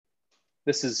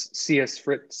This is C.S.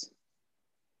 Fritz,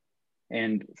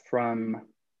 and from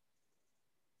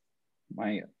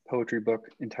my poetry book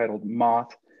entitled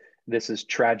Moth, this is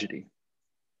Tragedy.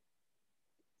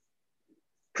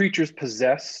 Preachers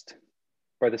possessed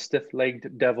by the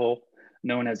stiff-legged devil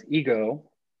known as ego,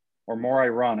 or more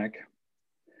ironic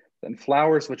than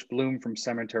flowers which bloom from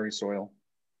cemetery soil,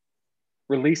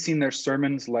 releasing their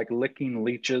sermons like licking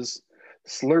leeches,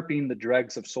 slurping the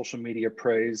dregs of social media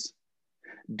praise.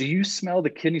 Do you smell the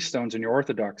kidney stones in your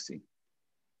orthodoxy,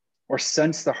 or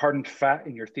sense the hardened fat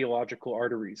in your theological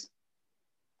arteries?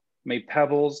 May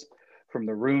pebbles from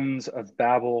the ruins of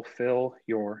Babel fill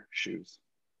your shoes.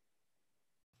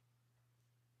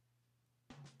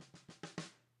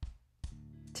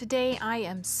 Today, I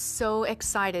am so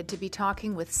excited to be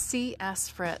talking with C.S.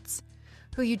 Fritz,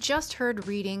 who you just heard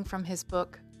reading from his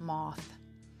book, Moth.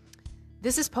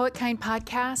 This is Poetkind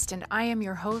Podcast, and I am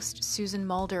your host, Susan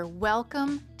Mulder.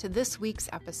 Welcome to this week's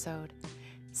episode.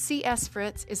 C.S.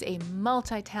 Fritz is a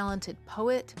multi-talented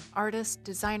poet, artist,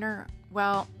 designer.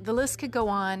 Well, the list could go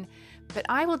on, but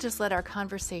I will just let our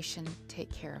conversation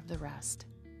take care of the rest.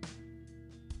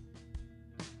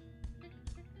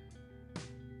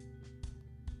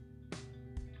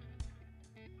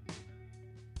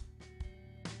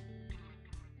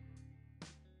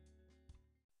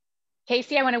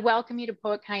 Casey, I want to welcome you to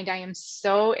Poetkind. I am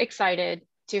so excited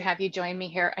to have you join me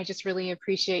here. I just really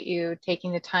appreciate you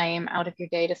taking the time out of your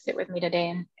day to sit with me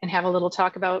today and have a little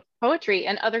talk about poetry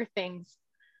and other things.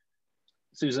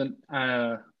 Susan,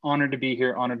 honored to be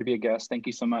here, honored to be a guest. Thank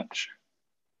you so much.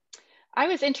 I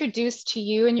was introduced to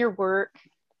you and your work.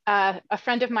 A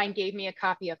friend of mine gave me a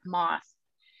copy of Moth.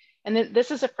 And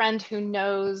this is a friend who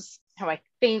knows how I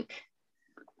think,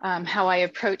 how I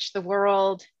approach the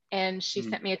world. And she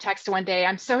sent me a text one day.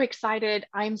 I'm so excited.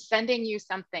 I'm sending you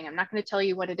something. I'm not going to tell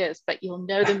you what it is, but you'll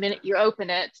know the minute you open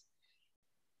it.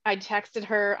 I texted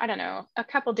her, I don't know, a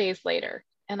couple days later.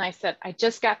 And I said, I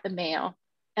just got the mail.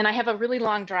 And I have a really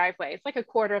long driveway. It's like a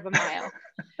quarter of a mile.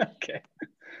 Okay.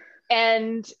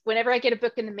 And whenever I get a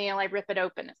book in the mail, I rip it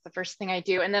open. It's the first thing I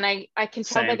do. And then I can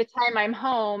tell by the time I'm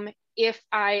home if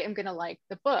I am going to like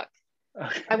the book.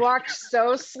 Okay. I walked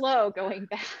so slow going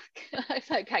back.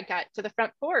 I got to the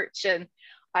front porch and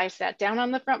I sat down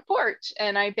on the front porch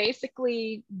and I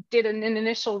basically did an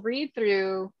initial read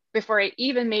through before I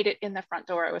even made it in the front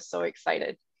door. I was so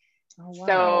excited. Oh, wow.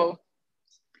 So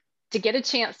to get a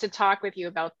chance to talk with you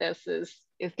about this is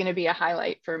going to be a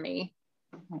highlight for me.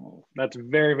 Oh, that's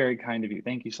very, very kind of you.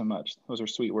 Thank you so much. Those are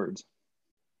sweet words.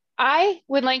 I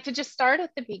would like to just start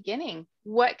at the beginning.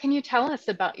 What can you tell us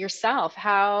about yourself,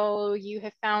 how you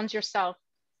have found yourself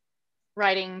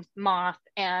writing Moth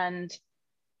and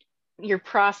your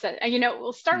process?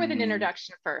 We'll start with an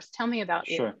introduction first. Tell me about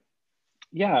you. Sure.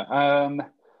 Yeah,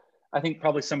 I think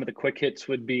probably some of the quick hits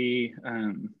would be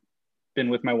been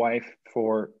with my wife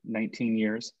for 19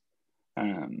 years.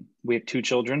 We have two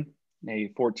children, a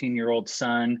 14-year-old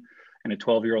son and a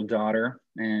 12-year-old daughter,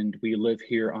 and we live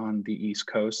here on the East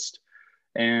Coast.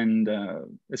 And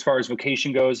as far as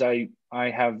vocation goes, I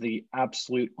have the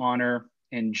absolute honor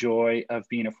and joy of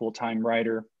being a full-time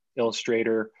writer,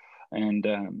 illustrator, and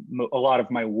a lot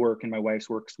of my work and my wife's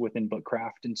work's within book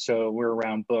craft. And so we're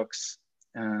around books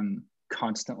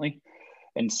constantly.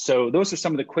 And so those are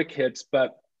some of the quick hits.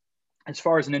 But as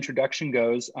far as an introduction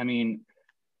goes, I mean,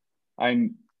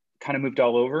 I'm kind of moved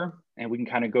all over, and we can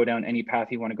kind of go down any path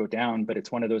you want to go down, but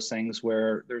it's one of those things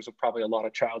where there's probably a lot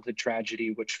of childhood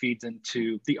tragedy, which feeds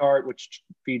into the art, which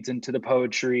feeds into the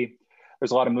poetry. There's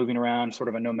a lot of moving around, sort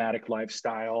of a nomadic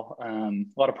lifestyle,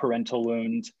 a lot of parental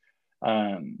wounds.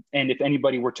 And if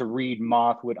anybody were to read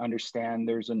Moth would understand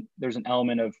there's an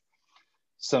element of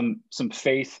some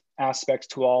faith aspects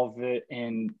to all of it,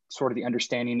 and sort of the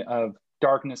understanding of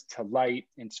darkness to light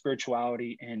and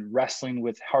spirituality and wrestling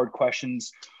with hard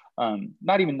questions.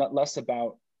 Not even less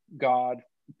about God,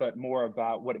 but more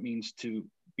about what it means to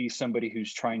be somebody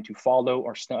who's trying to follow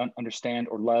or understand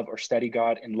or love or study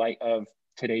God in light of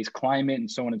today's climate and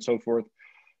so on and so forth.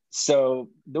 So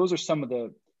those are some of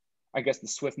the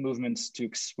swift movements to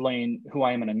explain who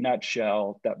I am in a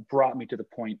nutshell that brought me to the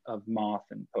point of Moth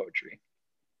and poetry.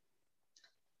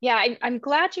 Yeah, I'm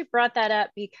glad you brought that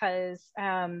up because,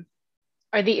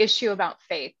 or the issue about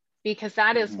faith, because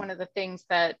that is one of the things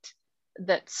that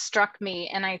struck me.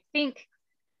 And I think,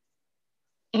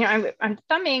 I'm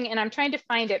thumbing and I'm trying to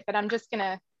find it, but I'm just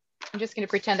gonna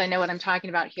pretend I know what I'm talking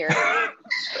about here. I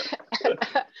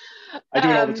do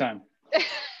it all the time.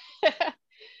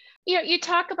 You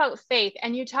talk about faith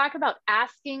and you talk about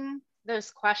asking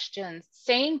those questions,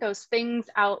 saying those things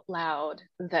out loud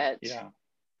that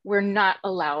we're not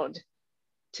allowed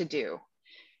to do.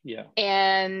 Yeah.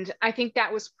 And I think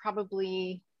that was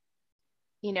probably,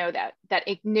 that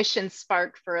ignition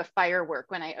spark for a firework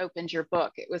when I opened your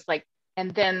book. It was like,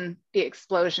 and then the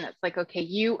explosion. It's like, okay,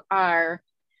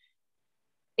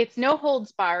 it's no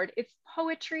holds barred. It's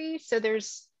poetry. So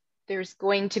there's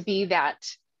going to be that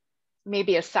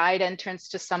maybe a side entrance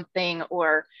to something,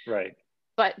 or right.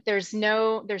 But there's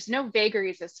no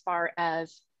vagaries as far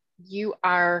as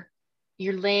you're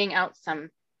laying out some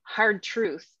hard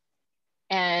truth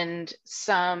and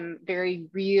some very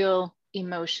real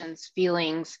emotions,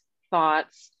 feelings,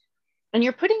 thoughts, and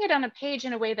you're putting it on a page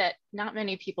in a way that not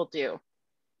many people do.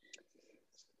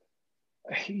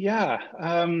 Yeah.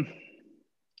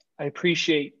 I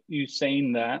appreciate you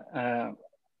saying that.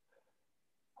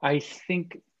 I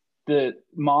think the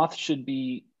Moth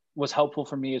was helpful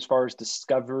for me as far as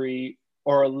discovery,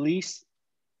 or at least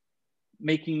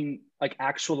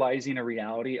actualizing a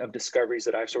reality of discoveries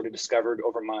that I've sort of discovered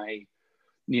over my,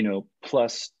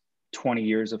 plus 20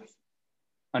 years of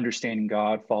understanding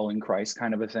God, following Christ,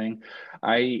 kind of a thing.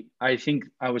 I think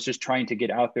I was just trying to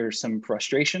get out there some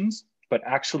frustrations, but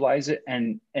actualize it.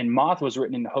 And Moth was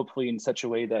written hopefully in such a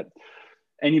way that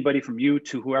anybody from you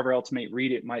to whoever else may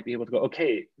read it might be able to go,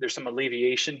 okay, there's some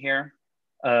alleviation here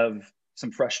of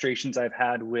some frustrations I've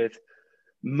had with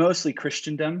mostly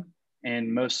Christendom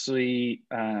and mostly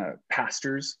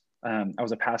pastors. I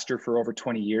was a pastor for over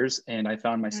 20 years, and I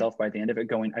found myself by the end of it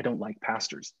going, I don't like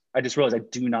pastors. I just realized I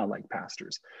do not like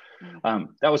pastors.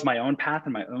 That was my own path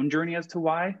and my own journey as to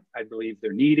why. I believe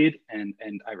they're needed, and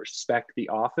I respect the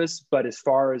office. But as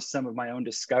far as some of my own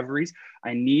discoveries,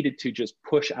 I needed to just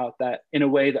push out that in a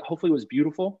way that hopefully was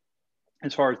beautiful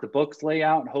as far as the book's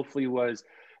layout, and hopefully was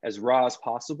as raw as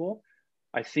possible.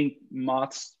 I think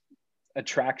Moth's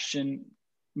attraction,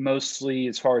 mostly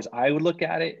as far as I would look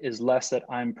at it, is less that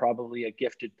I'm probably a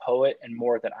gifted poet and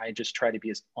more that I just try to be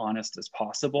as honest as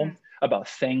possible about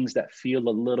things that feel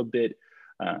a little bit,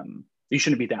 you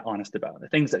shouldn't be that honest about. The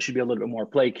things that should be a little bit more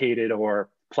placated or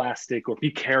plastic or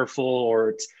be careful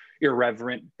or it's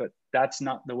irreverent, but that's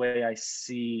not the way I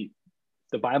see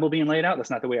the Bible being laid out. That's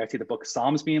not the way I see the book of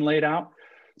Psalms being laid out.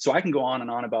 So I can go on and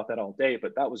on about that all day,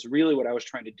 but that was really what I was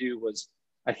trying to do, was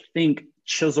I think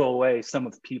chisel away some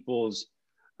of people's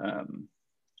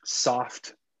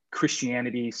soft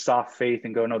Christianity, soft faith,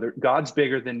 and go, no, God's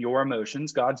bigger than your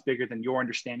emotions. God's bigger than your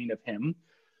understanding of him.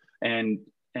 And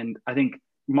I think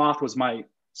Moth was my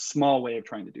small way of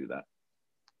trying to do that.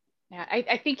 Yeah,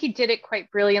 I think he did it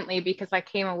quite brilliantly, because I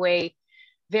came away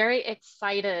very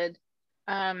excited.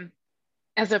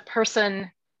 As a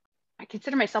person, I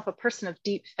consider myself a person of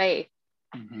deep faith,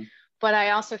 but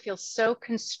I also feel so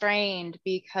constrained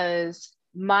because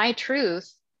my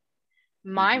truth,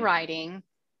 my writing,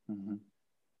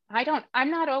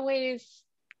 I'm not always,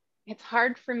 it's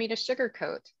hard for me to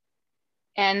sugarcoat.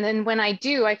 And then when I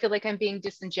do, I feel like I'm being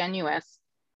disingenuous.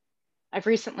 I've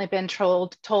recently been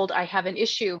told I have an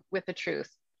issue with the truth.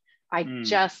 I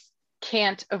just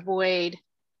can't avoid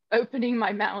opening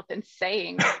my mouth and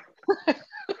saying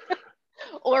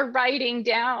or writing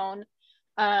down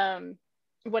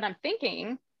what I'm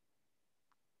thinking.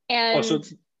 And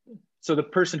so the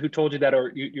person who told you that,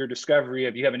 or your discovery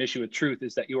of you have an issue with truth,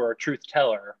 is that you are a truth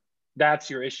teller. That's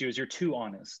your issue, is you're too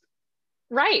honest.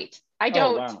 Right. I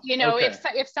don't,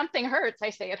 if something hurts,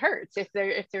 I say it hurts. If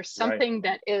there's something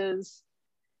that is,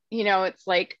 it's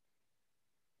like,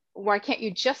 why can't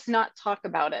you just not talk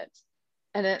about it?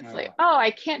 And it's like, oh, I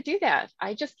can't do that.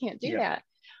 I just can't do that.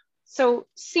 So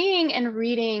seeing and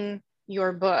reading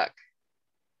your book,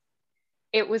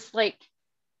 it was like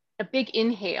a big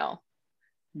inhale.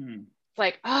 It's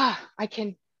like,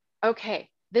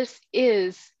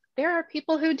 there are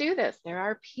people who do this. There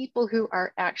are people who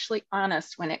are actually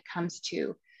honest when it comes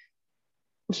to,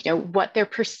 what they're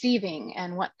perceiving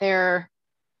and what they're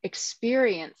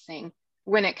experiencing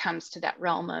when it comes to that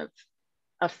realm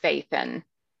of faith and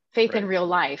faith in real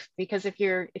life. Because if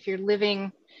you're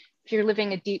living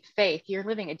a deep faith, you're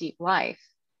living a deep life.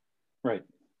 Right.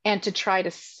 And to try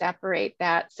to separate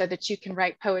that so that you can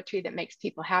write poetry that makes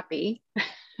people happy.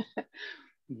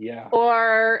 Yeah.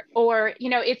 Or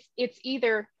it's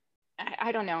either,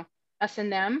 I don't know, us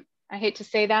and them. I hate to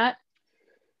say that.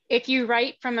 If you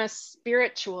write from a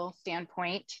spiritual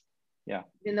standpoint,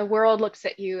 then the world looks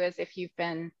at you as if you're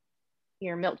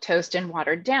milquetoast and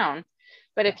watered down.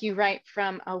 But if you write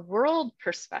from a world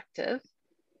perspective,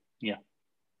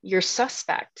 you're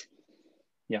suspect.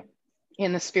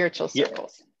 In the spiritual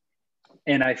circles.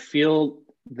 And I feel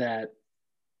that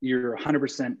you're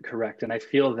 100% correct. And I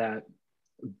feel that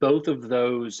both of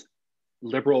those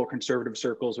liberal or conservative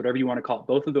circles, whatever you want to call it,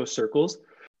 both of those circles,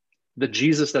 the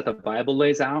Jesus that the Bible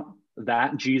lays out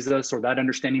that Jesus or that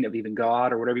understanding of even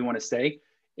God or whatever you want to say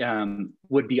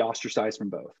would be ostracized from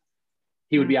both.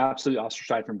 He would be absolutely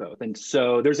ostracized from both. And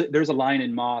so there's a line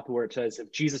in Moth where it says,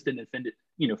 if Jesus didn't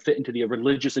fit into the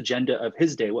religious agenda of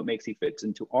his day, what makes he fits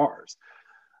into ours?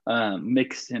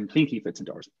 Makes him think he fits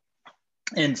into ours.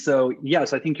 And so,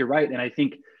 yes, I think you're right. And I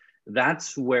think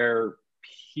that's where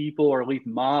people, or at least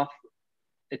Moth,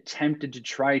 attempted to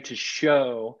try to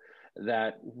show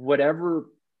that whatever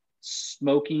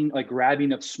smoking, like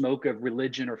grabbing of smoke of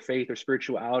religion or faith or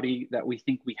spirituality that we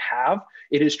think we have,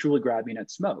 it is truly grabbing at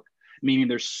smoke. Meaning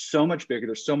there's so much bigger,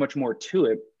 there's so much more to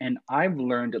it. And I've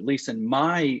learned, at least in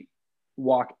my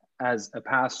walk as a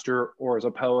pastor or as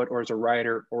a poet or as a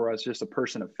writer or as just a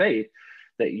person of faith,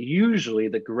 that usually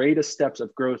the greatest steps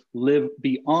of growth live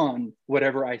beyond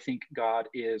whatever I think God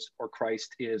is or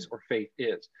Christ is or faith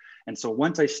is. And so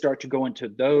once I start to go into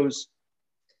those,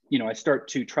 I start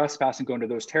to trespass and go into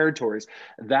those territories,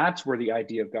 that's where the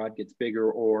idea of God gets bigger,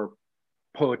 or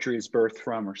poetry is birthed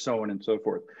from, or so on and so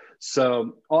forth.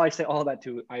 So all that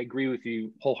too, I agree with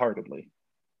you wholeheartedly.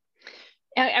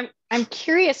 I'm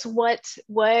curious what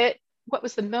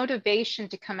was the motivation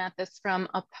to come at this from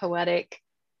a poetic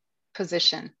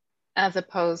position, as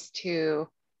opposed to,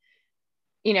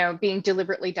 being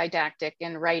deliberately didactic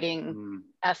and writing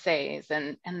essays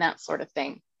and that sort of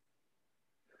thing?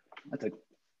 That's a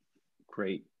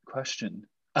great question.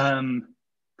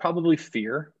 Probably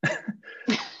fear.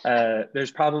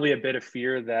 There's probably a bit of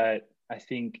fear that I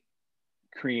think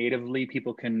creatively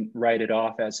people can write it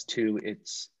off as to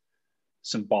it's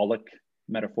symbolic,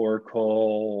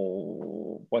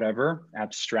 metaphorical, whatever,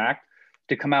 abstract.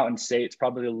 To come out and say it's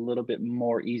probably a little bit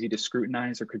more easy to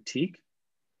scrutinize or critique.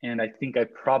 And I think I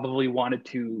probably wanted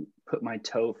to put my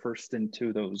toe first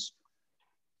into those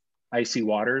icy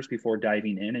waters before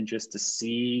diving in, and just to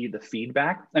see the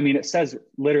feedback. I mean, it says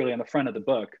literally on the front of the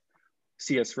book,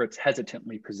 C.S. Fritz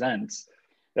hesitantly presents.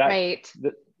 That, right.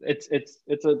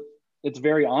 It's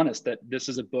very honest that this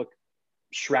is a book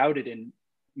shrouded in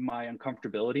my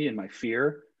uncomfortability and my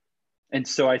fear. And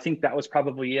so I think that was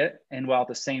probably it. And while at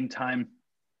the same time,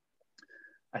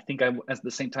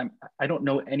 I don't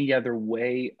know any other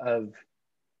way of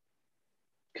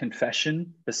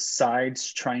confession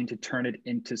besides trying to turn it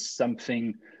into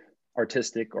something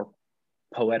artistic or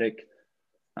poetic.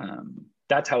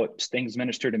 That's how things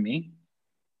minister to me.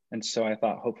 And so I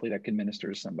thought hopefully that could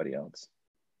minister to somebody else.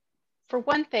 For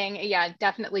one thing, yeah, it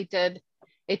definitely did.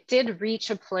 It did reach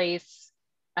a place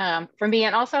for me,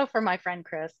 and also for my friend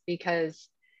Chris, because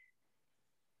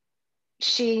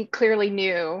she clearly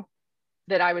knew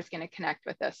that I was going to connect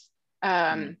with this.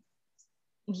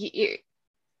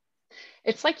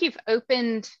 It's like you've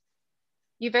opened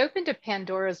a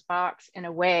Pandora's box in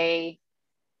a way,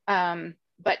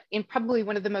 but in probably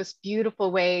one of the most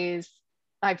beautiful ways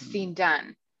I've seen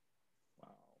done. Wow.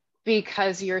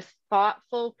 Because your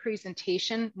thoughtful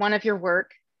presentation, one of your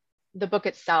work, the book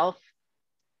itself,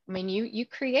 I mean, you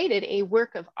created a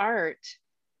work of art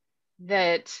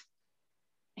that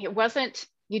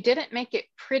you didn't make it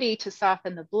pretty to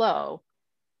soften the blow.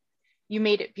 You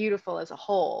made it beautiful as a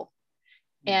whole.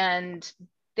 And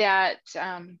that,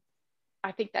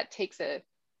 I think that takes a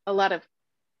lot of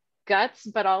guts,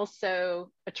 but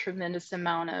also a tremendous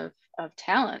amount of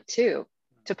talent too,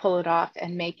 to pull it off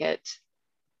and make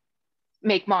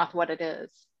Moth what it is.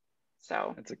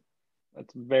 So that's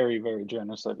very, very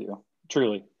generous of you.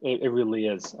 Truly, it really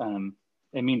is.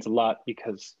 It means a lot,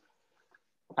 because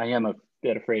I am a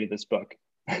bit afraid of this book,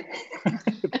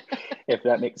 if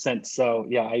that makes sense. So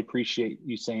yeah, I appreciate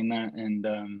you saying that.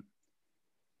 And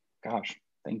gosh,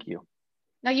 thank you.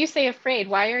 Now you say afraid.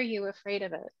 Why are you afraid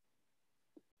of it?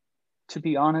 To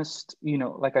be honest,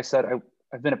 like I said,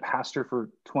 I've been a pastor for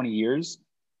 20 years,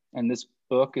 and this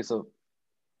book is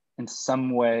in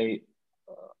some way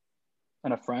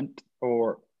an affront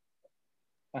or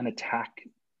an attack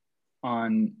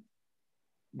on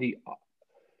the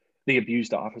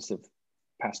abused office of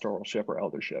pastoralship or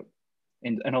eldership.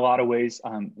 And in a lot of ways,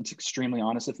 it's extremely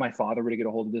honest. If my father were to get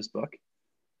a hold of this book,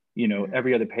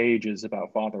 every other page is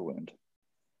about father wound.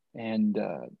 And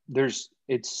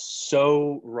it's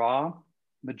so raw.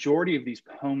 Majority of these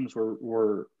poems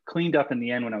were cleaned up in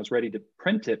the end when I was ready to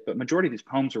print it, but majority of these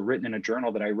poems were written in a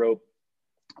journal that I wrote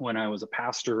when I was a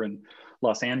pastor in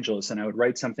Los Angeles, and I would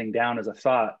write something down as a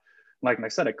thought. Like I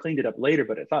said, I cleaned it up later,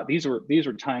 but I thought these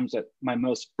were times at my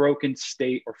most broken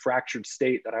state or fractured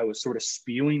state that I was sort of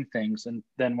spewing things. And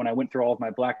then when I went through all of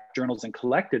my Black journals and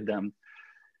collected them,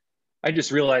 I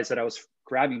just realized that I was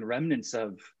grabbing remnants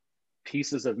of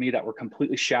pieces of me that were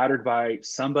completely shattered by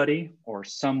somebody or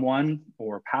someone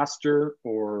or pastor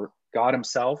or God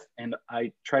himself. And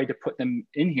I tried to put them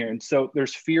in here. And so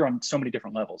there's fear on so many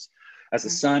different levels. As a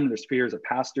son, there's fear as a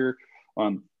pastor.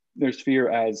 There's fear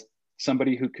as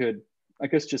somebody who could, I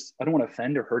guess, just, I don't want to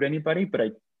offend or hurt anybody, but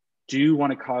I do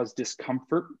want to cause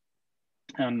discomfort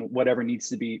and whatever needs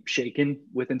to be shaken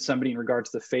within somebody in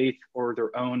regards to faith or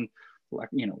their own,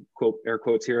 you know, quote, air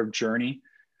quotes here, of journey.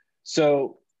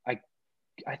 So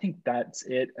I think that's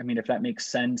it. I mean, if that makes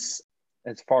sense,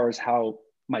 as far as how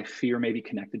my fear may be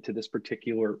connected to this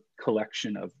particular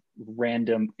collection of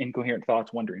random incoherent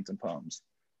thoughts, wonderings, and poems.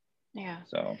 Yeah.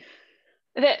 So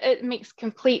that it makes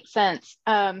complete sense.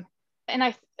 And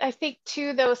I think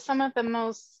too, though, some of the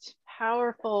most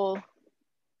powerful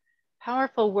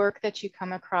work that you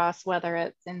come across, whether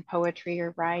it's in poetry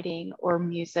or writing or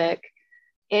music,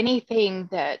 anything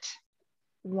that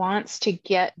wants to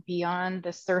get beyond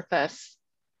the surface,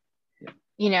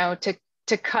 you know,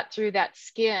 to cut through that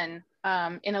skin,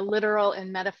 in a literal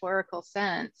and metaphorical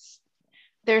sense,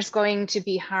 there's going to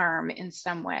be harm in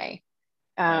some way.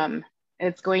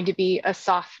 It's going to be a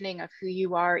softening of who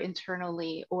you are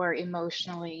internally or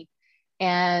emotionally.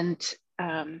 And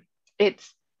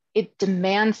it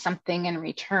demands something in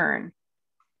return.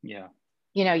 Yeah.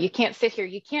 You know, you can't sit here,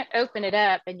 you can't open it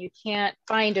up and you can't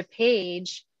find a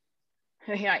page.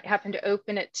 I happen to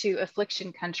open it to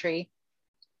Affliction Country.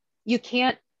 You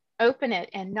can't open it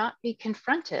and not be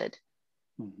confronted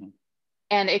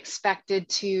and expected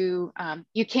to,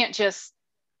 you can't just,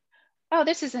 oh,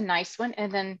 this is a nice one,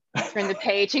 and then turn the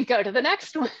page and go to the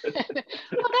next one. Well,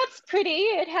 that's pretty.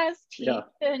 It has teeth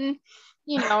and,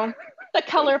 you know, the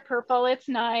color purple, it's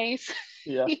nice.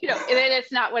 Yeah. You know, and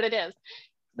it's not what it is.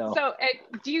 No. So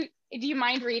do you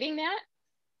mind reading that?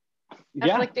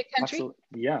 Yeah. Afflicted Country?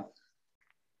 Absolutely. Yeah.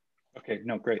 Okay.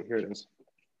 No, great. Here it is.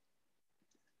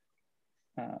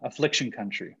 Affliction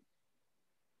Country.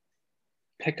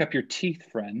 Pick up your teeth,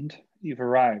 friend. You've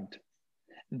arrived.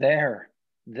 There.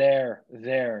 That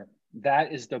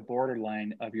is the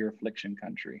borderline of your affliction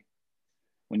country.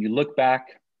 When you look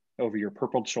back over your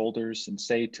purpled shoulders and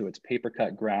say to its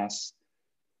paper-cut grass,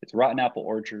 its rotten apple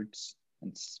orchards,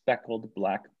 and speckled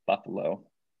black buffalo,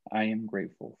 I am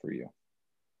grateful for you.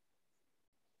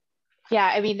 Yeah,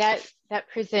 I mean, that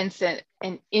presents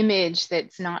an image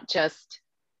that's not just,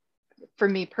 for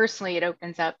me personally, it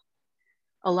opens up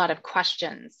a lot of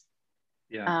questions.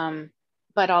 Yeah.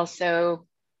 But also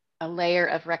a layer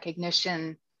of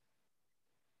recognition.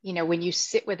 You know, when you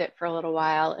sit with it for a little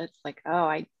while, it's like,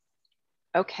 oh,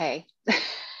 okay.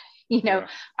 You know,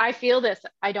 I feel this.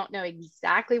 I don't know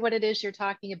exactly what it is you're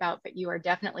talking about, but you are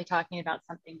definitely talking about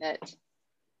something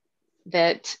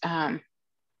that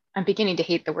I'm beginning to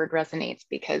hate the word resonates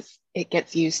because it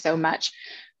gets used so much,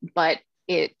 but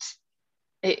it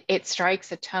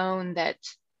strikes a tone that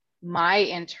my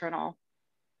internal,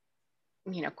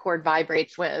 you know, chord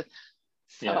vibrates with.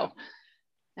 So,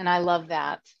 and I love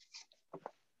that.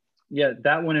 Yeah,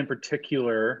 that one in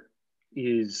particular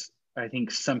is, I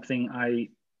think, something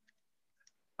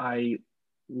I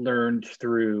learned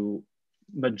through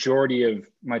majority of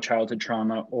my childhood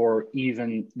trauma, or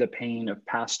even the pain of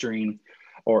pastoring,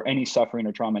 or any suffering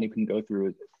or trauma anyone can go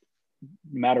through, no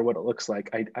matter what it looks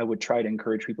like. I would try to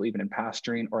encourage people, even in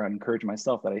pastoring, or I encourage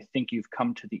myself, that I think you've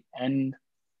come to the end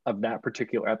of that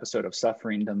particular episode of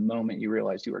suffering the moment you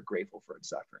realize you are grateful for its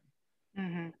suffering.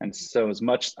 And so as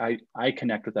much I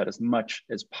connect with that as much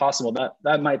as possible.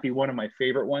 That might be one of my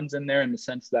favorite ones in there, in the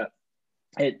sense that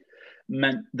it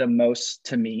meant the most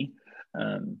to me,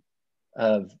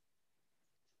 of,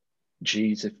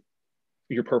 geez, if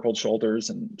your purpled shoulders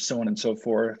and so on and so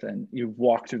forth, and you've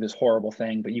walked through this horrible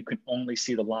thing, but you can only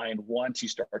see the line once you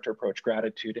start to approach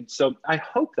gratitude. And so I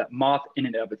hope that Moth in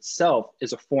and of itself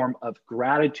is a form of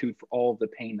gratitude for all of the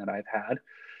pain that I've had,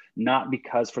 not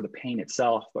because for the pain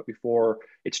itself, but before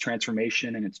its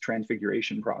transformation and its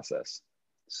transfiguration process.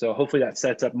 So hopefully that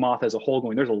sets up Moth as a whole,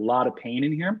 going, there's a lot of pain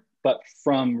in here, but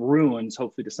from ruins,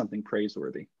 hopefully, to something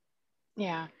praiseworthy.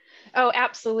 Yeah. Oh,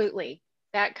 absolutely.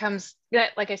 That,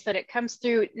 like I said, it comes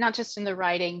through not just in the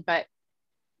writing, but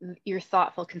your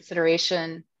thoughtful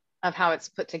consideration of how it's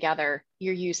put together,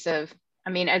 your use of, I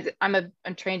mean, I'm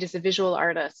trained as a visual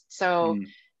artist. So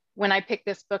when I pick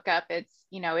this book up, it's,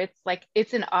 you know, it's like,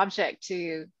 it's an object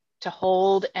to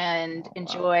hold and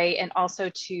enjoy. And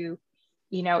also to,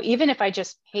 you know, even if I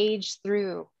just page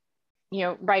through, you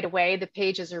know, right away, the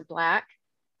pages are black.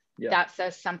 That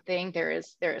says something. There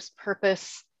is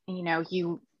purpose. You know,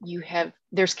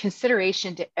 there's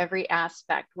consideration to every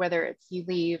aspect, whether it's you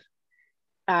leave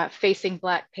facing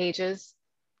black pages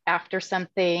after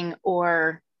something,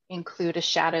 or include a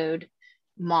shadowed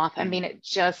moth. I mean, it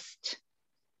just,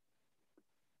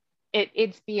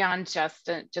 it's beyond just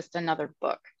another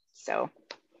book. So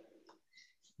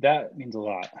that means a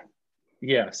lot.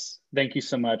 Yes, thank you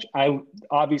so much. I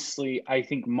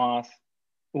think Moth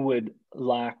would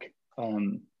lack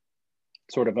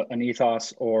sort of an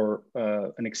ethos or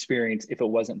an experience if it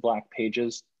wasn't Black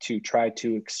Pages to try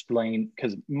to explain,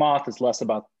 because Moth is less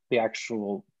about the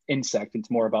actual insect, it's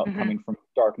more about coming from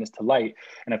darkness to light.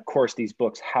 And of course, these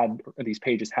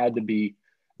pages had to be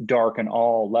dark on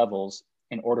all levels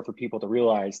in order for people to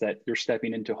realize that you're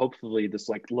stepping into hopefully this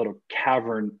like little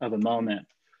cavern of a moment.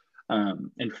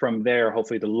 And from there,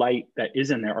 hopefully the light that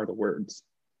is in there are the words.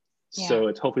 Yeah. So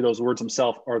it's hopefully those words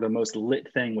themselves are the most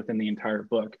lit thing within the entire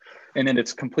book. And then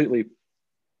it's completely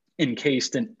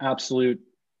encased in absolute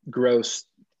gross,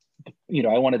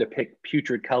 I wanted to pick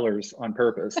putrid colors on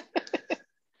purpose.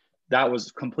 That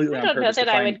was completely on purpose. I don't know that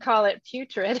I would call it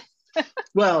putrid.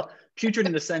 Well, putrid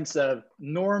in the sense of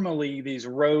normally these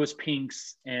rose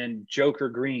pinks and Joker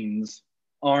greens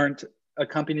aren't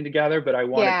accompanied together, but I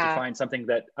wanted to find something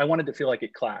that I wanted to feel like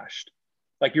it clashed.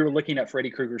 Like you were looking at Freddy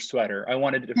Krueger's sweater. I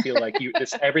wanted it to feel like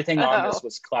everything on this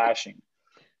was clashing.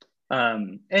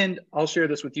 And I'll share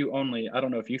this with you only. I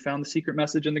don't know if you found the secret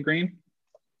message in the green.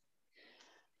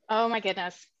 Oh my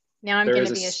goodness. Now I'm going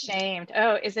to be ashamed.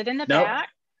 Oh, is it in the back?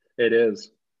 It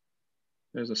is.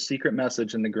 There's a secret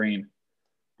message in the green.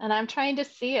 And I'm trying to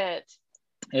see it.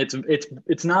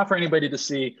 It's not for anybody to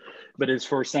see, but it's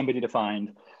for somebody to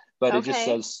find. But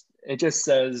it just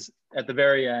says at the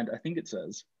very end, I think it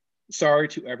says, "Sorry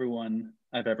to everyone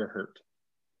I've ever hurt."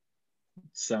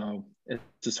 So it's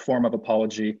this form of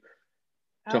apology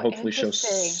to hopefully show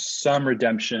some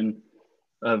redemption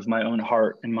of my own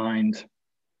heart and mind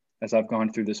as I've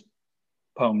gone through this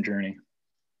poem journey.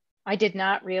 I did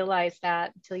not realize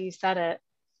that until you said it.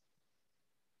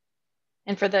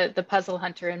 And for the puzzle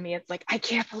hunter in me, it's like, I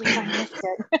can't believe I missed it.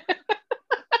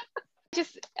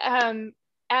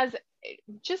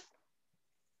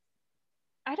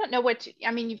 I don't know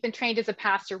you've been trained as a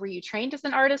pastor. Were you trained as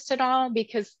an artist at all?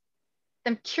 Because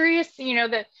I'm curious,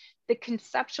 the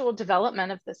conceptual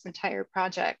development of this entire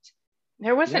project.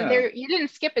 You didn't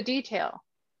skip a detail.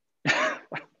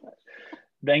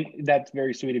 That's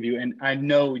very sweet of you. And I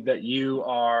know that you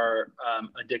are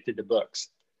addicted to books,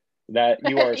 that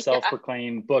you are a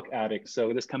self-proclaimed book addict.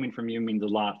 So this coming from you means a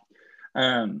lot.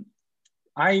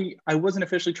 I wasn't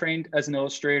officially trained as an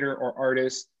illustrator or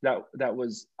artist.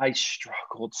 I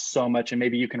struggled so much, and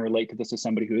maybe you can relate to this as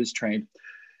somebody who is trained.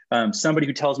 Somebody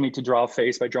who tells me to draw a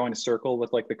face by drawing a circle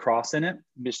with like the cross in it,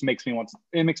 just makes me want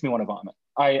to vomit.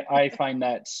 I find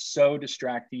that so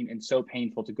distracting and so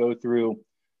painful to go through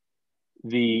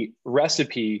the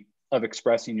recipe of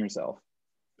expressing yourself.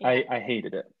 Yeah. I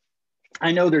hated it.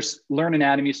 I know there's learn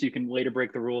anatomy so you can later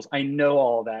break the rules. I know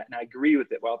all that and I agree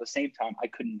with it. While at the same time, I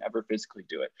couldn't ever physically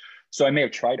do it. So I may have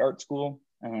tried art school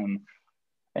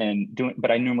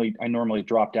but I normally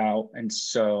dropped out. And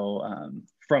so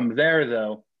from there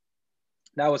though,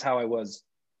 that was how I was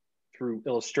through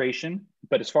illustration.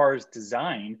 But as far as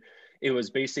design, it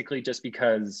was basically just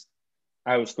because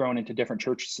I was thrown into different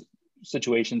church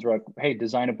situations where hey,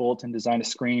 design a bulletin, design a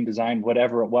screen, design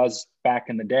whatever it was back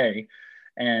in the day.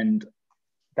 And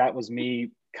that was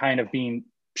me kind of being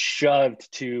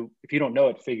shoved to, if you don't know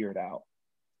it, figure it out.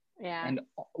 Yeah. And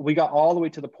we got all the way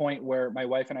to the point where my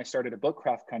wife and I started a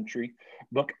bookcraft country.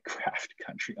 Oh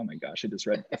my gosh, I just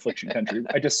read Affliction Country.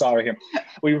 I just saw it here.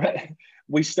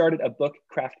 We started a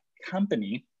bookcraft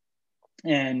company,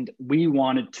 and we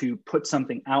wanted to put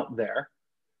something out there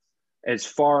as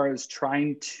far as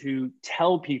trying to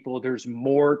tell people there's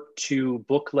more to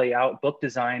book layout, book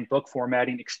design, book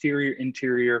formatting, exterior,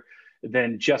 interior,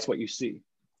 than just what you see,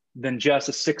 than just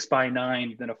a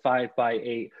 6x9, than a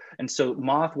 5x8. And so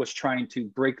Moth was trying to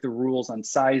break the rules on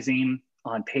sizing,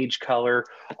 on page color,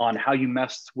 on how you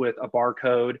mess with a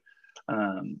barcode.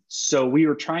 So we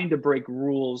were trying to break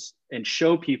rules and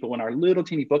show people in our little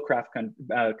teeny bookcraft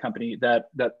company that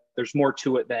there's more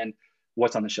to it than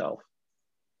what's on the shelf.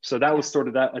 So that was sort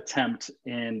of that attempt.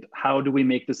 And how do we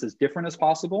make this as different as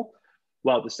possible,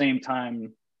 while at the same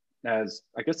time as,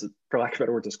 I guess, for lack of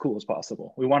better words, as cool as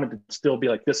possible. We wanted to still be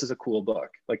like, this is a cool book.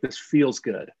 Like, this feels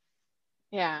good.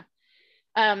 Yeah.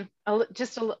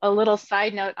 Just a little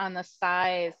side note on the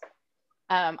size.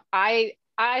 I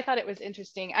thought it was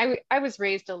interesting. I was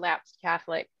raised a lapsed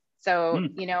Catholic. So,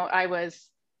 I was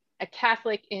a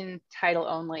Catholic in title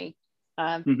only.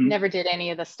 Never did any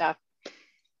of the stuff.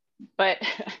 But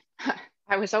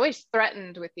I was always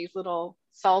threatened with these little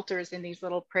psalters in these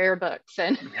little prayer books.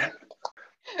 And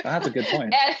that's a good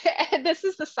point. And this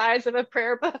is the size of a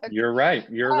prayer book. You're right.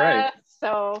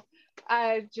 So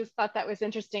I just thought that was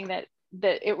interesting that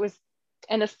it was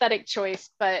an aesthetic choice,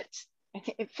 but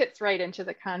it fits right into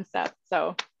the concept.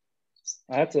 So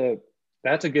that's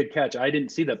a good catch. I didn't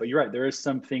see that, but you're right. There is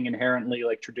something inherently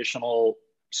like traditional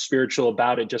spiritual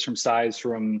about it, just from size,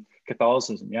 from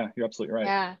Catholicism. Yeah, you're absolutely right.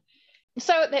 Yeah.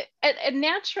 So a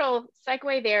natural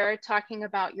segue there, talking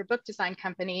about your book design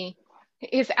company,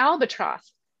 is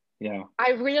Albatross. Yeah.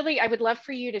 I would love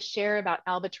for you to share about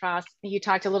Albatross. You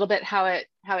talked a little bit how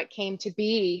it came to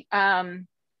be.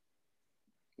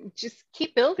 Just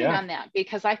keep building on that,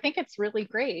 because I think it's really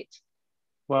great.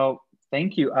 Well,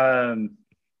 thank you.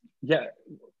 Yeah,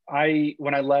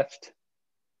 when I left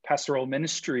pastoral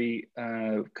ministry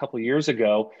a couple of years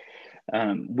ago,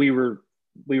 we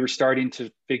were starting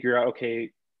to figure out,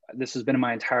 okay, this has been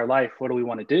my entire life. What do we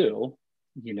want to do?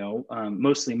 You know,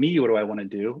 mostly me. What do I want to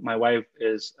do? My wife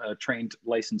is a trained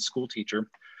licensed school teacher,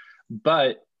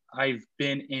 but I've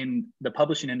been in the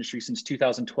publishing industry since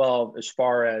 2012, as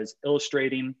far as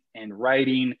illustrating and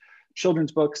writing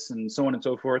children's books and so on and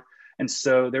so forth. And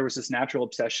so there was this natural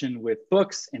obsession with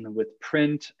books and with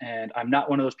print. And I'm not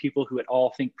one of those people who at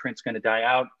all think print's going to die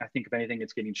out. I think if anything,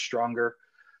 it's getting stronger.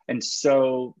 And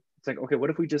so it's like, okay, what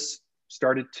if we just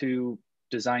started to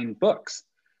design books?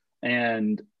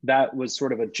 And that was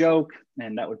sort of a joke,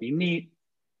 and that would be neat.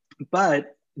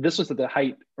 But this was at the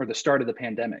height or the start of the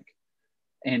pandemic.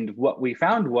 And what we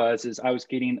found is I was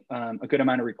getting a good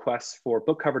amount of requests for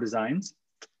book cover designs.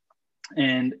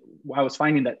 And I was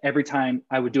finding that every time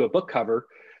I would do a book cover,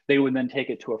 they would then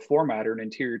take it to a formatter, an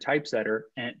interior typesetter,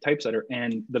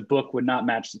 and the book would not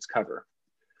match its cover.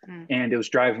 And it was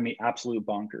driving me absolute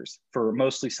bonkers for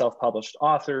mostly self-published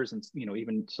authors and, you know,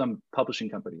 even some publishing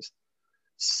companies.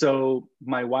 So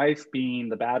my wife, being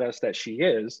the badass that she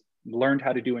is, learned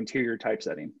how to do interior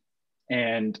typesetting.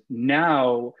 And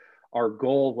now our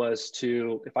goal was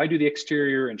to, if I do the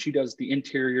exterior and she does the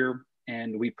interior,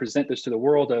 and we present this to the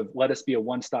world of, let us be a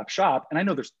one-stop shop. And I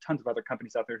know there's tons of other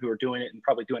companies out there who are doing it and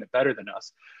probably doing it better than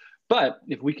us. But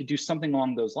if we could do something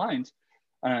along those lines,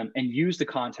 and use the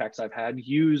contacts I've had,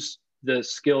 use the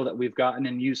skill that we've gotten,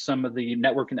 and use some of the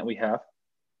networking that we have,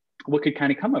 what could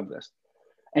kind of come of this?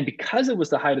 And because it was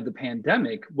the height of the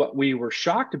pandemic, what we were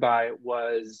shocked by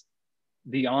was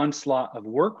the onslaught of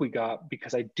work we got,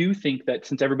 because I do think that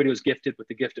since everybody was gifted with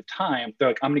the gift of time, they're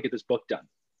like, I'm going to get this book done.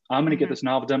 I'm going to get this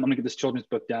novel done. I'm going to get this children's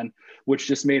book done, which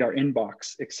just made our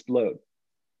inbox explode.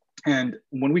 And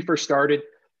when we first started,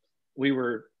 we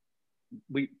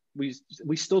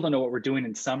still don't know what we're doing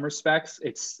in some respects.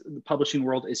 The publishing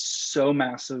world is so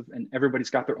massive and everybody's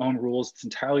got their own rules. It's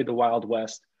entirely the Wild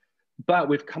West, but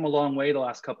we've come a long way the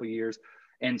last couple of years.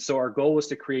 And so our goal was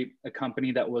to create a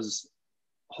company that was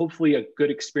hopefully a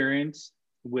good experience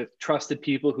with trusted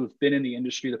people who've been in the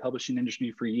industry, the publishing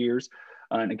industry, for years.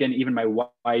 And again, even my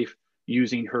wife,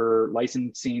 using her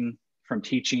licensing from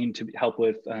teaching to help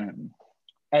with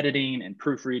editing and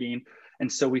proofreading.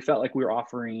 And so we felt like we were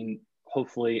offering,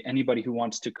 hopefully, anybody who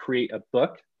wants to create a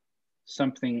book,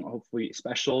 something hopefully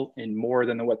special and more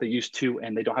than what they used to,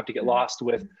 and they don't have to get lost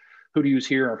with who to use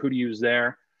here or who to use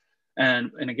there.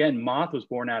 And again, Moth was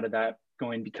born out of that,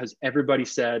 going because everybody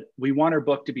said, we want our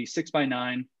book to be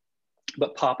 6x9,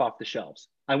 but pop off the shelves.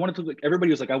 Everybody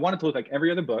was like, I want it to look like every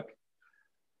other book,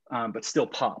 but still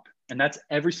pop. And that's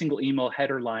every single email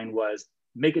header line was,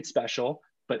 make it special,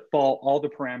 but follow all the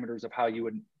parameters of how you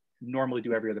would normally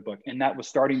do every other book. And that was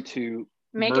starting to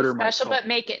make it special, but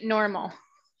make it normal.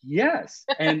 Yes.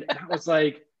 And I was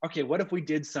like, okay, what if we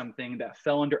did something that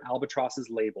fell under Albatross's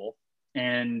label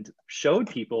and showed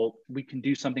people we can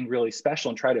do something really special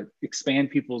and try to expand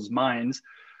people's minds,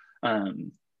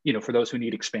 for those who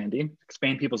need expand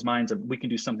people's minds, of we can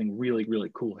do something really, really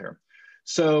cool here.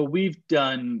 So we've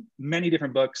done many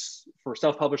different books for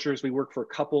self-publishers. We work for a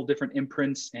couple different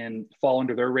imprints and fall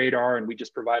under their radar, and we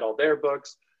just provide all their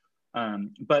books.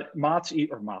 But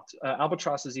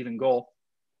Albatross's even goal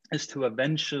is to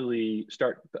eventually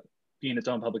start being its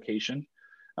own publication.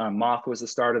 Moth was the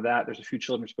start of that. There's a few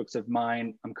children's books of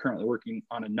mine. I'm currently working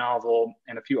on a novel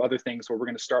and a few other things where we're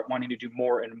going to start wanting to do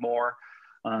more and more.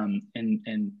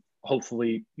 And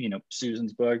hopefully,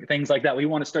 Susan's book, things like that. We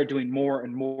want to start doing more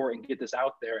and more and get this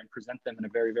out there and present them in a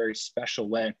very, very special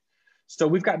way. So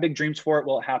we've got big dreams for it.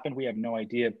 Will it happen? We have no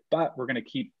idea, but we're going to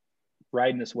keep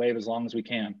riding this wave as long as we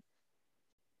can.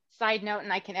 Side note,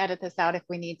 and I can edit this out if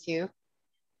we need to.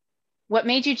 What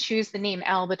made you choose the name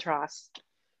Albatross?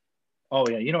 Oh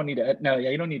yeah, you don't need to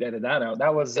edit that out.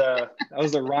 That was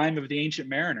the rhyme of the Ancient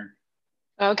Mariner.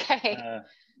 Okay.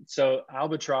 So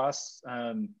Albatross,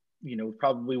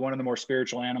 probably one of the more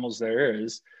spiritual animals there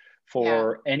is.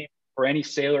 For any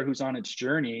sailor who's on its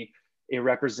journey, it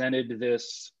represented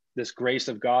this grace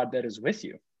of God that is with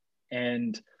you.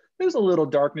 And there's a little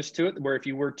darkness to it, where if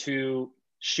you were to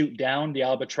shoot down the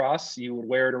albatross, you would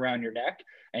wear it around your neck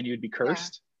and you'd be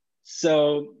cursed.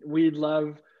 So we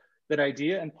love that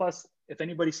idea. And plus, if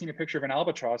anybody's seen a picture of an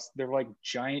albatross, they're like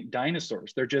giant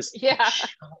dinosaurs. They're just, they're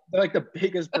like the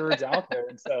biggest birds out there.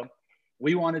 And so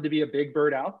we wanted to be a big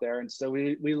bird out there. And so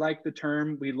we like the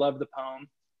term, we love the poem,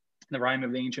 The Rime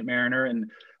of the Ancient Mariner, and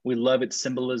we love its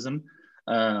symbolism.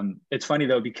 It's funny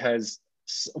though, because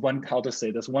I'll just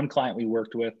say this, one client we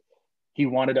worked with, he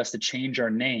wanted us to change our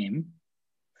name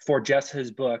for just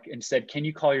his book and said, can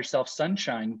you call yourself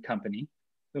Sunshine Company?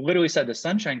 It literally said the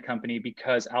Sunshine Company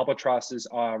because albatrosses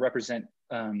represent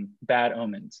bad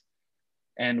omens.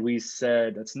 And we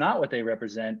said, that's not what they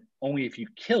represent, only if you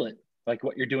kill it, like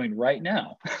what you're doing right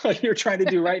now, like you're trying to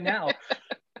do right now,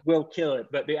 will kill it.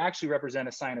 But they actually represent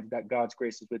a sign of that God's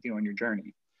grace is with you on your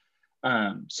journey.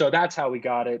 So that's how we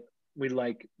got it. We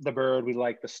like the bird, we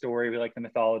like the story, we like the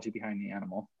mythology behind the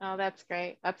animal. Oh, that's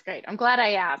great. That's great. I'm glad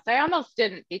I asked. I almost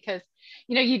didn't, because,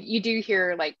 you know, you do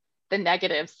hear like the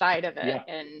negative side of it. Yeah.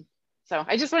 And so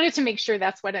I just wanted to make sure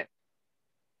that's what it,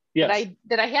 yes.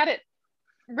 that I had it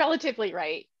relatively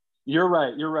right. You're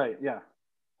right. You're right. Yeah.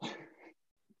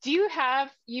 Do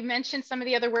you mentioned some of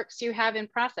the other works you have in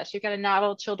process. You've got a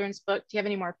novel, children's book. Do you have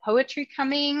any more poetry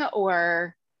coming,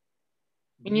 or,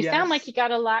 and you sound like you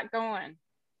got a lot going.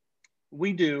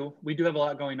 We do have a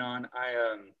lot going on.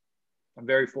 I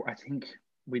think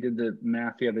we did the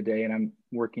math the other day, and I'm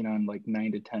working on like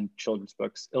 9 to 10 children's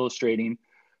books, illustrating.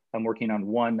 I'm working on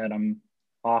one that I'm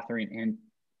authoring and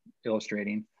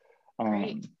illustrating.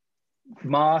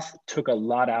 Moth took a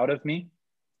lot out of me.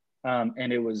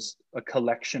 And it was a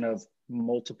collection of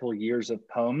multiple years of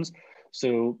poems.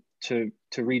 So to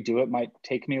redo it might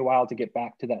take me a while to get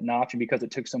back to that notch. And because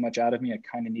it took so much out of me, I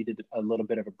kind of needed a little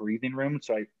bit of a breathing room.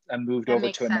 So I moved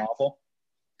over to a novel.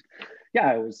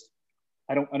 Yeah,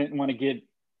 I didn't want to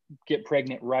get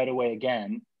pregnant right away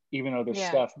again, even though there's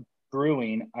stuff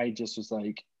brewing. I just was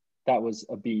like, that was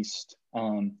a beast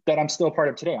that I'm still part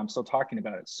of today. I'm still talking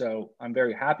about it. So I'm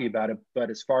very happy about it. But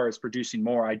as far as producing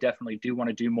more, I definitely do want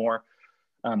to do more.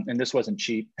 And this wasn't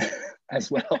cheap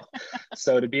as well.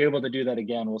 So to be able to do that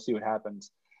again, we'll see what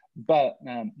happens. But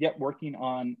working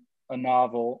on a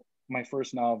novel, my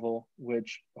first novel,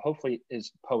 which hopefully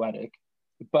is poetic,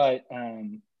 but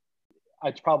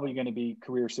it's probably going to be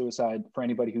career suicide for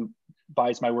anybody who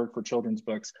buys my work for children's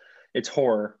books. It's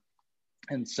horror.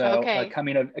 And so a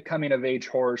coming of age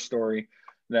horror story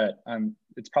that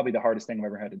it's probably the hardest thing I've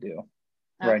ever had to do,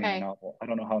 writing a novel. I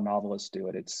don't know how novelists do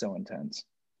it. It's so intense.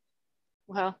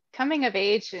 Well, coming of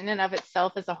age in and of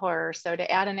itself is a horror. So to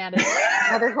add another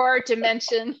horror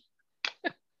dimension.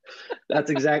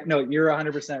 That's exact. No, you're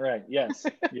 100% right. Yes.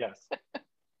 Yes.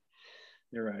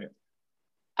 You're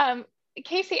right.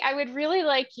 Casey, I would really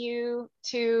like you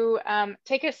to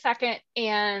take a second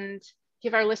and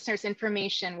give our listeners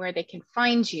information where they can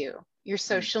find you, your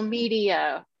social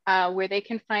media, where they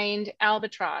can find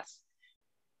Albatross.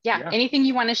 Anything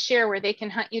you want to share where they can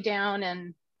hunt you down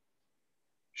and.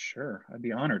 Sure, I'd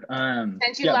be honored. Send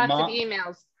you lots of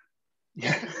emails.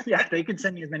 Yeah, they can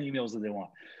send me as many emails as they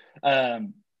want.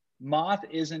 Moth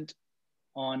isn't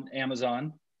on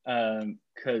Amazon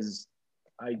because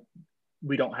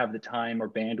we don't have the time or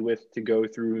bandwidth to go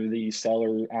through the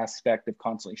seller aspect of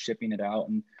constantly shipping it out.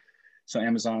 And so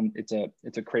Amazon, it's a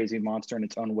crazy monster in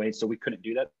its own way. So we couldn't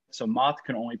do that. So Moth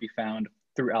can only be found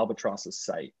through Albatross's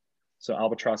site. So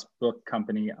Albatross Book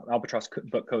Company,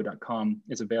 albatrossbookco.com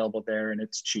is available there, and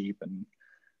it's cheap. And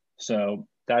so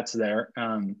that's there.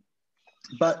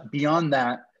 But beyond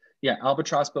that,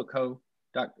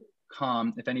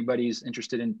 albatrossbookco.com. If anybody's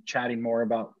interested in chatting more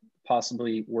about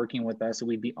possibly working with us,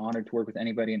 we'd be honored to work with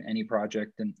anybody in any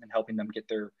project and helping them get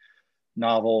their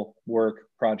novel, work,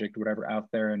 project, whatever out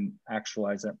there and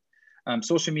actualize it.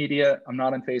 Social media, I'm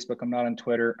not on Facebook, I'm not on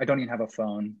Twitter, I don't even have a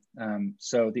phone.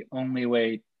 So the only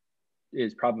way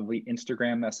is probably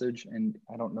Instagram message, and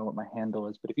I don't know what my handle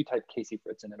is, but if you type Casey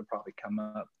Fritz in, it'll probably come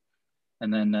up.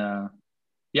 And then, all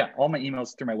my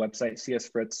emails through my website,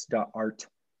 csfritz.art,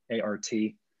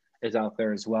 A-R-T, is out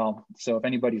there as well. So if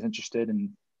anybody's interested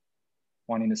in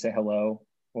wanting to say hello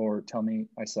or tell me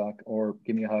I suck or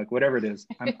give me a hug, whatever it is,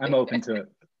 I'm open to it.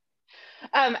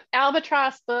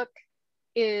 Albatross Book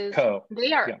is Book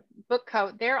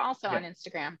Co. They're also on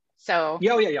Instagram. So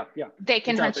they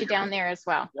can hunt you down there as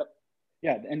well. Yep.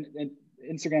 Yeah, and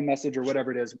Instagram message or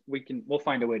whatever it is, we'll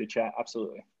find a way to chat.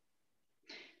 Absolutely.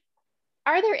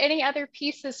 Are there any other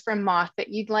pieces from Moth that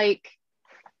you'd like,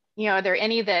 are there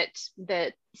any that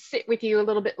sit with you a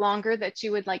little bit longer that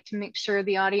you would like to make sure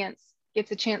the audience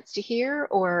gets a chance to hear,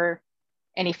 or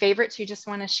any favorites you just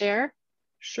want to share?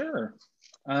 Sure.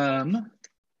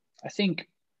 I think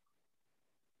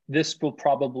this will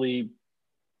probably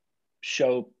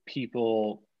show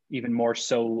people even more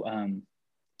so,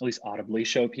 at least audibly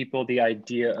show people the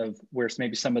idea of where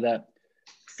maybe some of that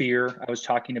fear I was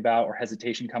talking about or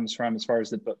hesitation comes from as far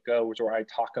as the book goes, where I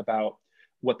talk about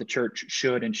what the church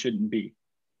should and shouldn't be.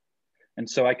 And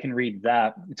so I can read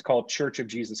that. It's called Church of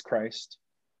Jesus Christ.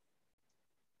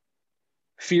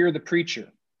 Fear the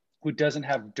preacher who doesn't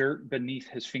have dirt beneath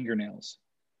his fingernails.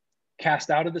 Cast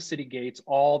out of the city gates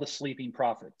all the sleeping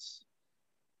prophets.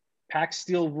 Pack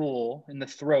steel wool in the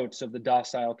throats of the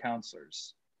docile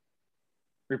counselors.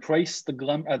 Replace the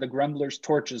grumblers'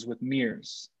 torches with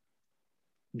mirrors.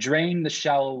 Drain the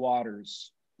shallow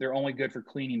waters. They're only good for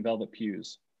cleaning velvet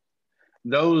pews.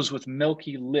 Those with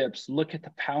milky lips look at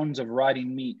the pounds of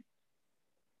rotting meat.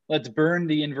 Let's burn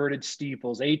the inverted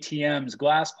steeples, ATMs,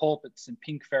 glass pulpits, and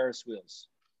pink Ferris wheels,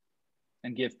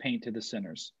 and give paint to the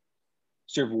sinners.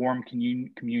 Serve warm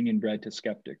communion bread to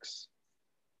skeptics.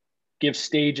 Give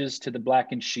stages to the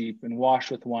blackened sheep and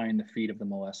wash with wine the feet of the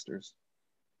molesters.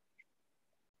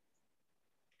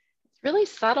 It's really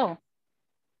subtle.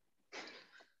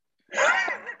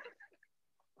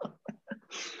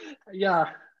 Yeah.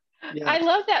 I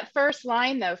love that first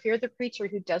line though. Fear the preacher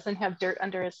who doesn't have dirt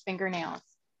under his fingernails.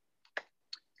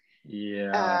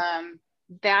 Yeah.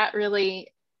 That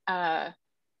really, that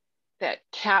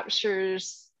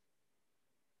captures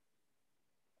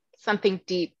something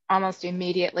deep almost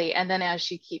immediately. And then as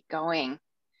you keep going,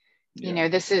 you know,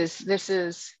 this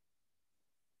is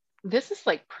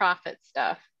like prophet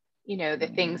stuff, you know, the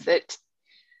things that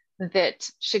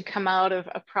should come out of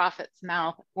a prophet's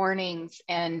mouth, warnings,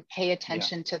 and pay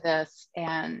attention to this.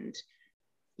 And,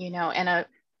 you know, and a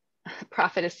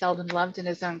prophet is seldom loved in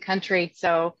his own country.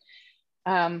 So,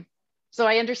 so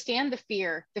I understand the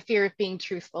fear of being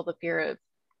truthful, the fear of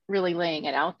really laying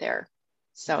it out there.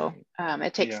 So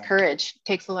it takes courage, it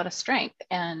takes a lot of strength.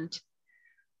 And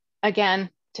again,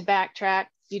 to backtrack,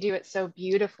 you do it so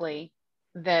beautifully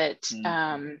that,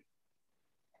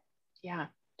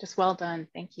 just well done.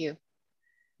 Thank you.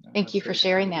 Thank you for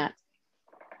sharing that.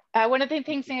 One of the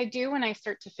things that I do when I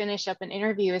start to finish up an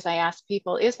interview is I ask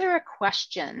people, is there a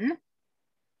question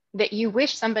that you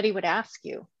wish somebody would ask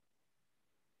you?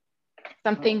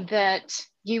 Something that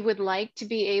you would like to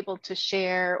be able to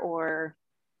share or...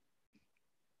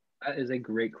 That is a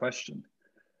great question.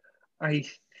 I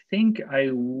think I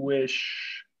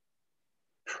wish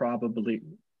probably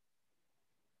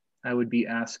I would be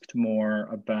asked more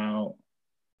about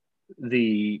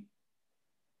the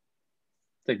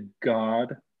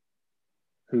God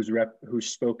who's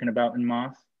spoken about in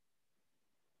Moth,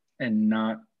 and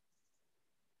not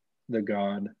the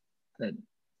God that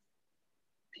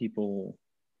people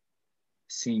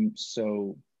seem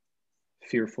so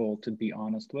fearful to be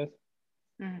honest with.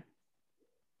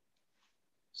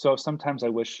 So sometimes I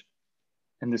wish,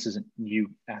 and this isn't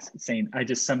you saying, I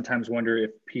just sometimes wonder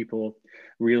if people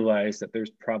realize that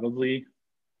there's probably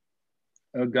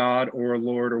a God or a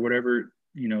Lord or whatever,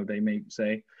 you know, they may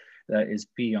say, that is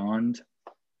beyond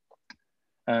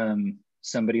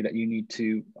somebody that you need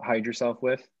to hide yourself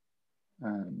with.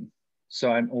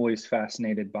 So I'm always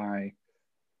fascinated by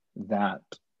that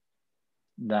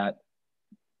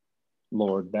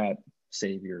Lord, that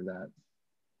Savior, that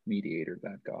mediator,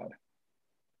 that God.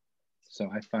 So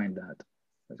I find that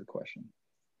as a question.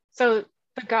 So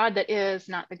the God that is,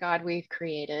 not the God we've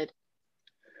created.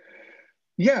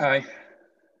 Yeah,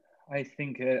 I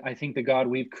think the God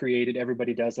we've created,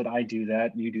 everybody does it. I do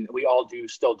that. You do that. We all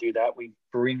still do that. We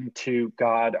bring to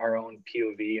God our own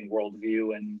POV and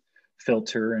worldview and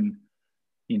filter, and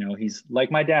you know, he's like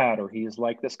my dad, or he's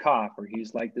like this cop, or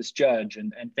he's like this judge,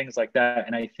 and things like that.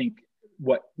 And I think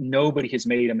what nobody has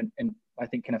made him, and I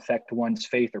think can affect one's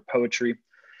faith or poetry,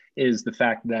 is the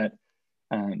fact that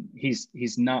he's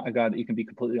not a God that you can be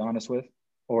completely honest with,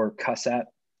 or cuss at,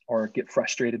 or get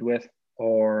frustrated with,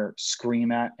 or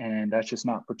scream at, and that's just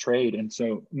not portrayed. And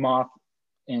so Moth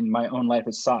in my own life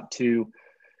has sought to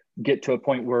get to a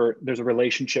point where there's a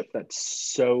relationship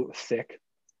that's so thick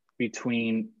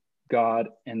between God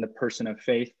and the person of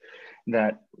faith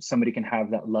that somebody can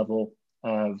have that level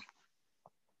of,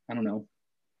 I don't know,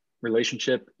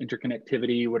 relationship,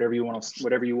 interconnectivity, whatever you want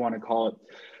to call it.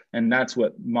 And that's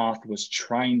what Moth was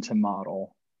trying to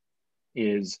model,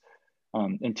 is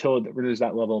until there's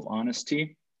that level of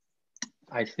honesty,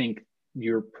 I think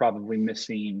you're probably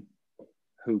missing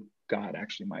who God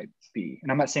actually might be. And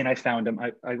I'm not saying I found him.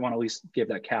 I want to at least give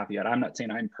that caveat. I'm not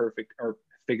saying I'm perfect or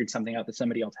figured something out that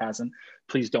somebody else hasn't.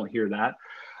 Please don't hear that.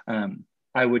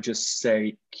 I would just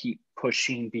say keep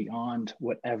pushing beyond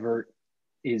whatever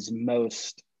is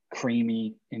most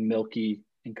creamy and milky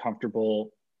and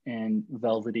comfortable and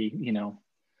velvety,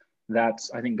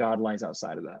 that's, I think God lies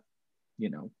outside of that,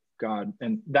 God.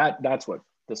 And that's what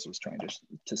this was trying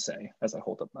to say as I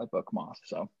hold up my book, Moth.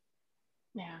 So.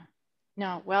 Yeah,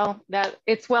 no, well, that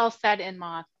it's well said in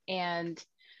Moth. And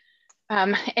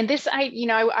this,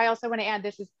 I also want to add,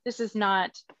 this is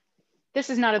not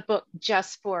a book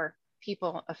just for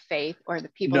people of faith or the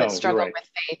people that struggle with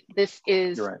faith.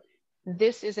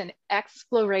 This is an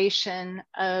exploration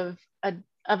of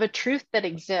a truth that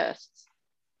exists,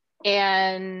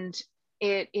 and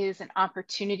it is an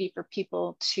opportunity for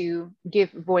people to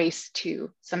give voice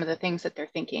to some of the things that they're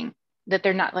thinking that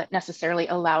they're not necessarily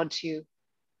allowed to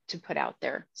put out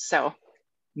there. So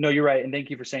no, you're right, and thank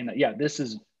you for saying that. Yeah, this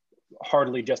is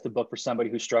hardly just a book for somebody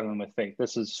who's struggling with faith.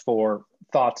 This is for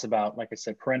thoughts about, like I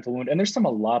said, parental wound. And there's a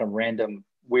lot of random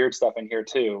weird stuff in here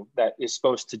too that is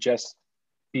supposed to just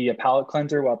be a palate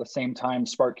cleanser while at the same time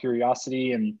spark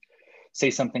curiosity and say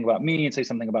something about me and say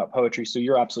something about poetry. So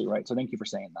you're absolutely right. So thank you for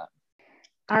saying that.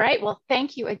 All right. Well,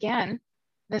 thank you again.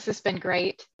 This has been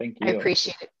great. Thank you. I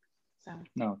appreciate it. So.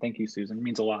 No, thank you, Susan. It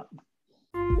means a lot.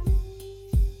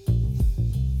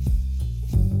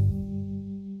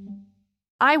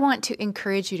 I want to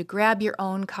encourage you to grab your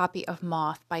own copy of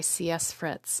Moth by C.S.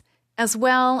 Fritz, as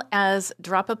well as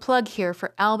drop a plug here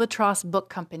for Albatross Book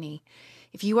Company.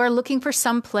 If you are looking for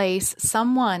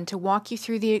someone to walk you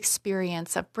through the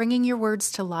experience of bringing your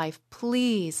words to life,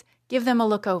 please give them a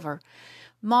look over.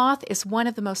 Moth is one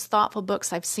of the most thoughtful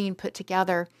books I've seen put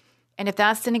together, and if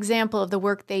that's an example of the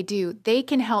work they do, they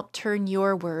can help turn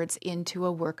your words into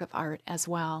a work of art as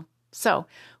well. So,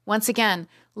 once again,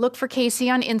 look for Casey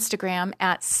on Instagram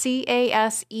at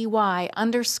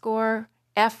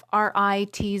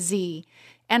CASEY_FRITZ,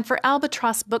 and for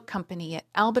Albatross Book Company at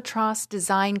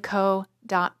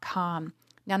albatrossdesignco.com.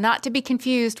 Now, not to be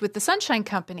confused with the Sunshine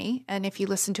Company, and if you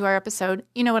listen to our episode,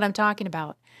 you know what I'm talking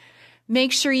about.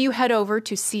 Make sure you head over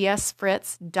to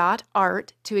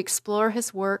csfritz.art to explore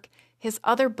his work, his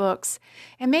other books,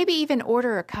 and maybe even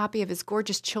order a copy of his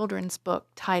gorgeous children's book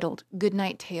titled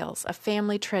Goodnight Tales, a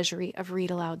family treasury of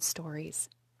read-aloud stories.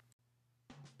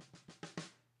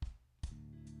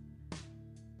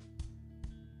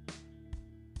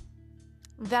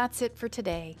 That's it for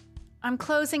today. I'm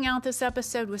closing out this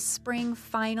episode with spring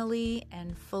finally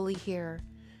and fully here.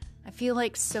 I feel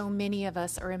like so many of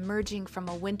us are emerging from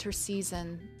a winter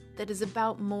season that is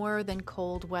about more than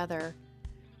cold weather.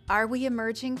 Are we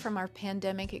emerging from our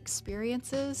pandemic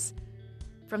experiences?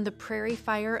 From the prairie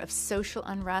fire of social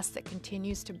unrest that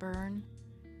continues to burn?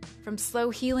 From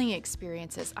slow healing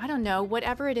experiences? I don't know,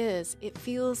 whatever it is, it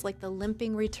feels like the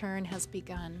limping return has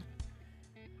begun.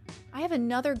 I have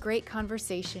another great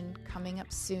conversation coming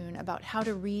up soon about how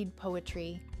to read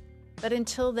poetry. But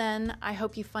until then, I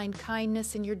hope you find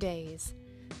kindness in your days,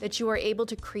 that you are able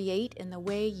to create in the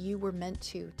way you were meant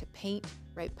to paint,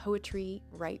 write poetry,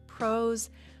 write prose,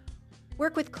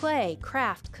 work with clay,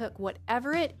 craft, cook,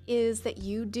 whatever it is that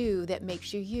you do that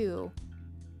makes you you,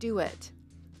 do it.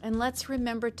 And let's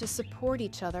remember to support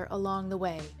each other along the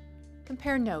way.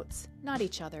 Compare notes, not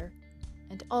each other.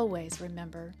 And always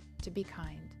remember to be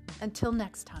kind. Until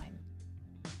next time.